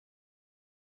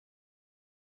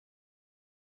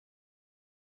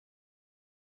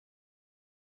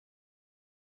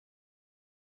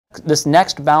This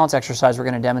next balance exercise we're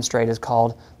going to demonstrate is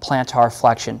called plantar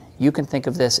flexion. You can think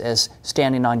of this as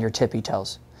standing on your tippy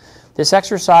toes. This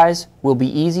exercise will be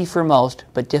easy for most,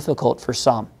 but difficult for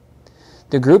some.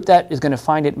 The group that is going to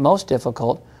find it most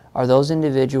difficult are those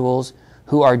individuals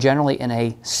who are generally in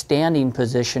a standing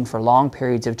position for long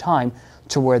periods of time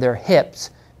to where their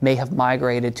hips may have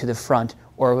migrated to the front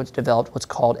or what's developed what's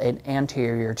called an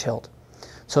anterior tilt.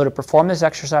 So to perform this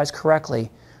exercise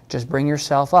correctly, just bring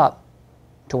yourself up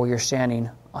to where you're standing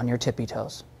on your tippy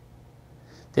toes.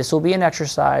 This will be an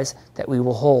exercise that we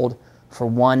will hold for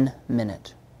 1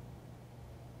 minute.